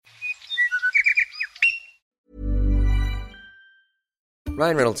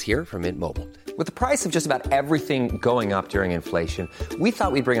Ryan Reynolds here from Mint Mobile. With the price of just about everything going up during inflation, we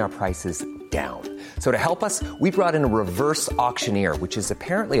thought we'd bring our prices down. So to help us, we brought in a reverse auctioneer, which is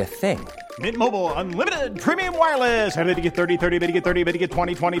apparently a thing. Mint Mobile Unlimited Premium Wireless. How to get 30, 30, bit to get 30, bit to get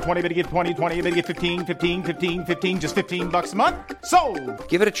 20, 20, 20, bit to get 20, 20, bit to get 15, 15, 15, 15, just $15 a month? Sold!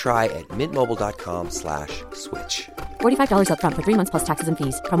 Give it a try at mintmobile.com/switch. $45 up front for 3 months plus taxes and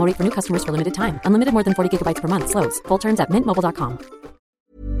fees. Promo rate for new customers for limited time. Unlimited more than 40 gigabytes per month. Slows full terms at mintmobile.com.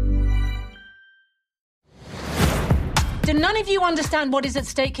 Do none of you understand what is at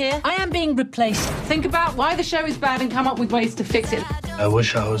stake here? I am being replaced. Think about why the show is bad and come up with ways to fix it. I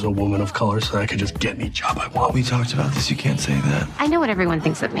wish I was a woman of color so I could just get any job I want. We talked about this. You can't say that. I know what everyone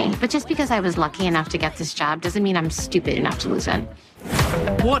thinks of me, but just because I was lucky enough to get this job doesn't mean I'm stupid enough to lose it.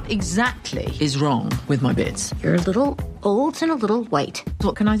 What exactly is wrong with my bits? You're a little old and a little white.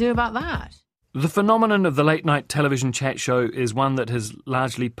 What can I do about that? The phenomenon of the late-night television chat show is one that has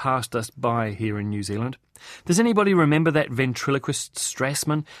largely passed us by here in New Zealand. Does anybody remember that ventriloquist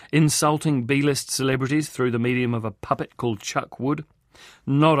Strassman insulting B-list celebrities through the medium of a puppet called Chuck Wood?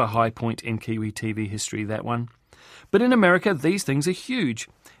 Not a high point in Kiwi TV history, that one. But in America, these things are huge.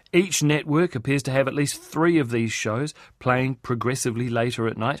 Each network appears to have at least 3 of these shows playing progressively later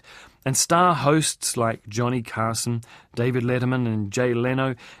at night, and star hosts like Johnny Carson, David Letterman and Jay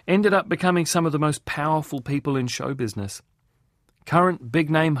Leno ended up becoming some of the most powerful people in show business. Current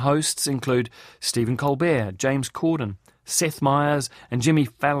big-name hosts include Stephen Colbert, James Corden, Seth Meyers and Jimmy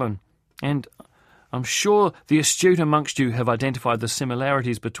Fallon, and I'm sure the astute amongst you have identified the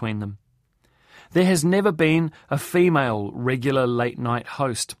similarities between them. There has never been a female regular late-night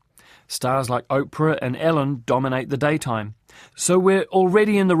host. Stars like Oprah and Ellen dominate the daytime. So we're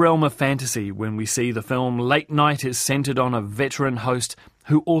already in the realm of fantasy when we see the film Late Night is centred on a veteran host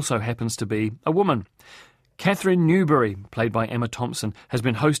who also happens to be a woman. Catherine Newberry, played by Emma Thompson, has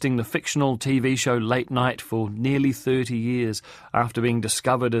been hosting the fictional TV show Late Night for nearly 30 years after being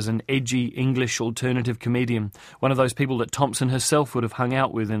discovered as an edgy English alternative comedian, one of those people that Thompson herself would have hung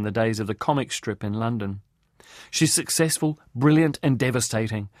out with in the days of the comic strip in London. She's successful, brilliant and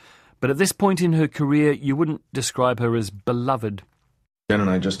devastating, but at this point in her career you wouldn't describe her as beloved. Jen and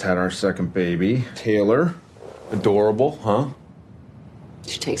I just had our second baby, Taylor. Adorable, huh?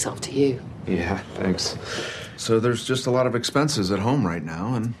 She takes after you. Yeah, thanks. So there's just a lot of expenses at home right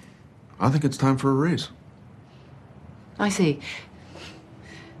now, and I think it's time for a raise. I see.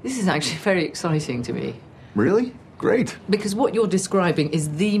 This is actually very exciting to me. Really? Great. Because what you're describing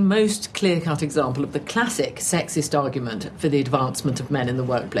is the most clear-cut example of the classic sexist argument for the advancement of men in the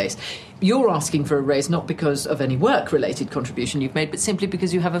workplace. You're asking for a raise not because of any work-related contribution you've made, but simply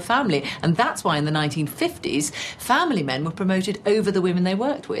because you have a family. And that's why in the 1950s, family men were promoted over the women they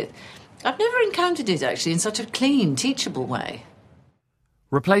worked with. I've never encountered it, actually, in such a clean, teachable way.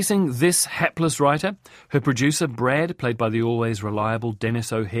 Replacing this hapless writer, her producer, Brad, played by the always reliable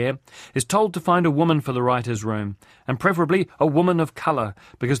Dennis O'Hare, is told to find a woman for the writer's room, and preferably a woman of colour,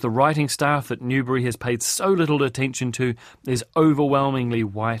 because the writing staff that Newberry has paid so little attention to is overwhelmingly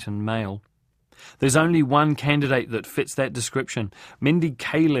white and male. There's only one candidate that fits that description, Mindy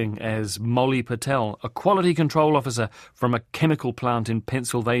Kaling as Molly Patel, a quality control officer from a chemical plant in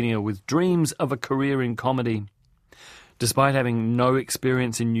Pennsylvania with dreams of a career in comedy. Despite having no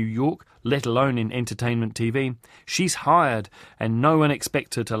experience in New York, let alone in entertainment TV, she's hired and no one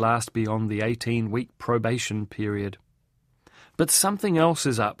expects her to last beyond the 18-week probation period. But something else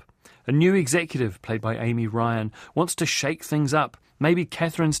is up. A new executive, played by Amy Ryan, wants to shake things up. Maybe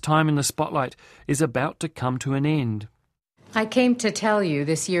Catherine's time in the spotlight is about to come to an end. I came to tell you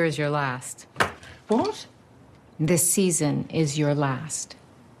this year is your last. What? This season is your last.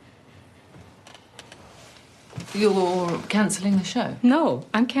 You're cancelling the show? No,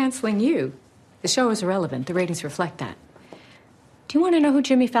 I'm cancelling you. The show is irrelevant. The ratings reflect that. Do you want to know who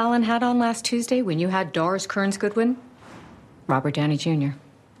Jimmy Fallon had on last Tuesday when you had Doris Kearns Goodwin? Robert Downey Jr.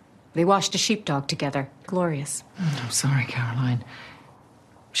 They washed a sheepdog together. Glorious. I'm sorry, Caroline.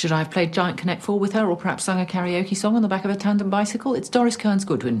 Should I have played Giant Connect 4 with her or perhaps sung a karaoke song on the back of a tandem bicycle? It's Doris Kearns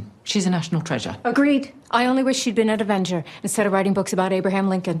Goodwin. She's a national treasure. Agreed. I only wish she'd been an Avenger instead of writing books about Abraham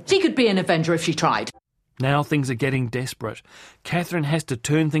Lincoln. She could be an Avenger if she tried. Now things are getting desperate. Catherine has to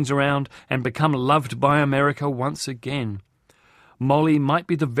turn things around and become loved by America once again. Molly might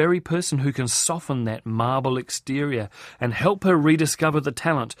be the very person who can soften that marble exterior and help her rediscover the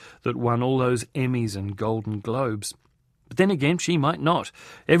talent that won all those Emmys and Golden Globes. But then again, she might not.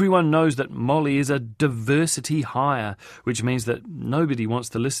 Everyone knows that Molly is a diversity hire, which means that nobody wants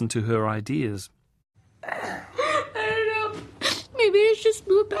to listen to her ideas. I don't know. Maybe I should just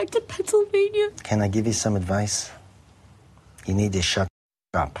move back to Pennsylvania. Can I give you some advice? You need to shut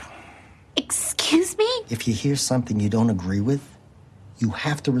up. Excuse me? If you hear something you don't agree with, you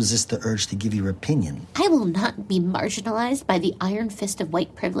have to resist the urge to give your opinion. I will not be marginalized by the iron fist of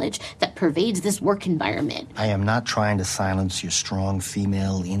white privilege that pervades this work environment. I am not trying to silence your strong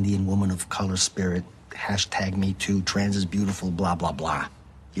female Indian woman of color spirit. #MeToo, trans is beautiful, blah, blah, blah.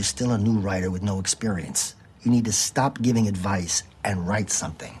 You're still a new writer with no experience. You need to stop giving advice and write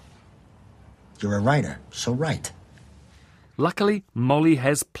something. You're a writer, so write. Luckily, Molly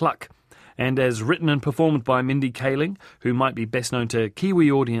has pluck. And as written and performed by Mindy Kaling, who might be best known to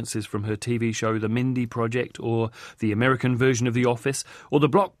Kiwi audiences from her TV show The Mindy Project, or the American version of The Office, or the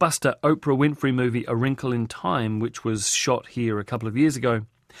blockbuster Oprah Winfrey movie A Wrinkle in Time, which was shot here a couple of years ago.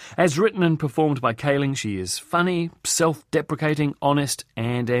 As written and performed by Kaling, she is funny, self-deprecating, honest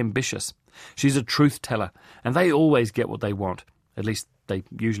and ambitious. She's a truth teller, and they always get what they want. At least they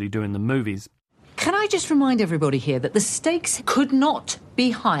usually do in the movies. Can I just remind everybody here that the stakes could not be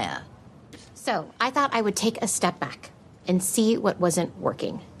higher? So I thought I would take a step back and see what wasn't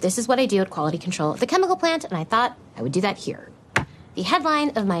working. This is what I do at quality control at the chemical plant, and I thought I would do that here. The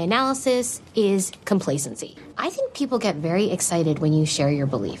headline of my analysis is complacency. I think people get very excited when you share your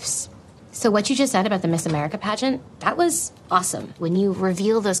beliefs. So what you just said about the Miss America pageant, that was awesome. When you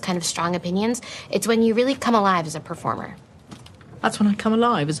reveal those kind of strong opinions, it's when you really come alive as a performer. That's when I come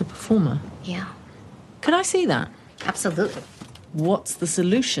alive as a performer. Yeah. Can I see that? Absolutely. What's the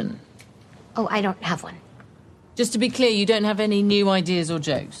solution? Oh, I don't have one. Just to be clear, you don't have any new ideas or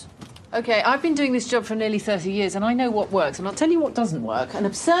jokes? OK, I've been doing this job for nearly 30 years and I know what works, and I'll tell you what doesn't work. An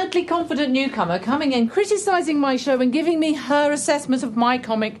absurdly confident newcomer coming in, criticising my show and giving me her assessment of my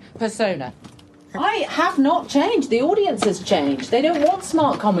comic persona. I have not changed. The audience has changed. They don't want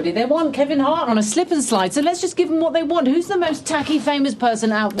smart comedy. They want Kevin Hart on a slip and slide, so let's just give them what they want. Who's the most tacky, famous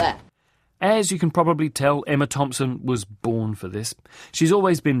person out there? As you can probably tell, Emma Thompson was born for this. She's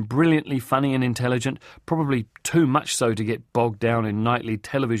always been brilliantly funny and intelligent, probably too much so to get bogged down in nightly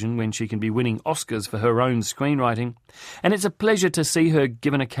television when she can be winning Oscars for her own screenwriting. And it's a pleasure to see her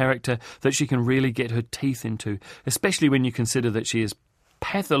given a character that she can really get her teeth into, especially when you consider that she is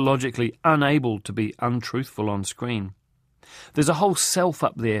pathologically unable to be untruthful on screen. There's a whole self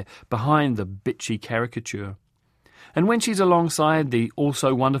up there behind the bitchy caricature. And when she's alongside the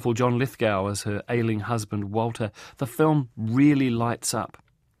also wonderful John Lithgow as her ailing husband Walter, the film really lights up.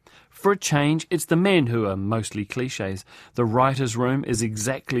 For a change, it's the men who are mostly clichés. The writer's room is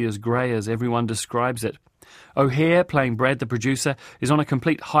exactly as grey as everyone describes it. O'Hare, playing Brad the producer, is on a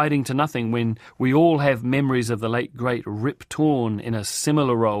complete hiding to nothing when we all have memories of the late great Rip Torn in a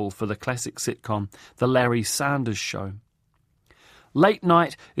similar role for the classic sitcom The Larry Sanders Show. Late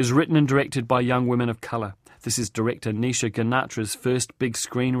Night is written and directed by young women of colour. This is director Nisha Ganatra's first big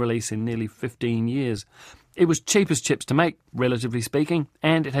screen release in nearly 15 years. It was cheap as chips to make, relatively speaking,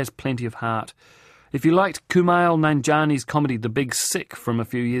 and it has plenty of heart. If you liked Kumail Nanjiani's comedy The Big Sick from a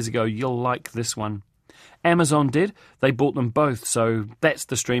few years ago, you'll like this one. Amazon did. They bought them both, so that's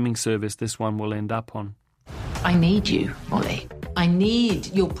the streaming service this one will end up on. I need you, Molly. I need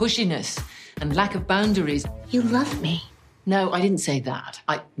your pushiness and lack of boundaries. You love me. No, I didn't say that.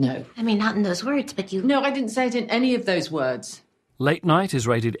 No. I mean, not in those words, but you... No, I didn't say it in any of those words. Late Night is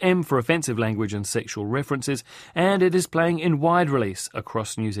rated M for offensive language and sexual references, and it is playing in wide release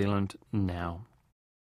across New Zealand now.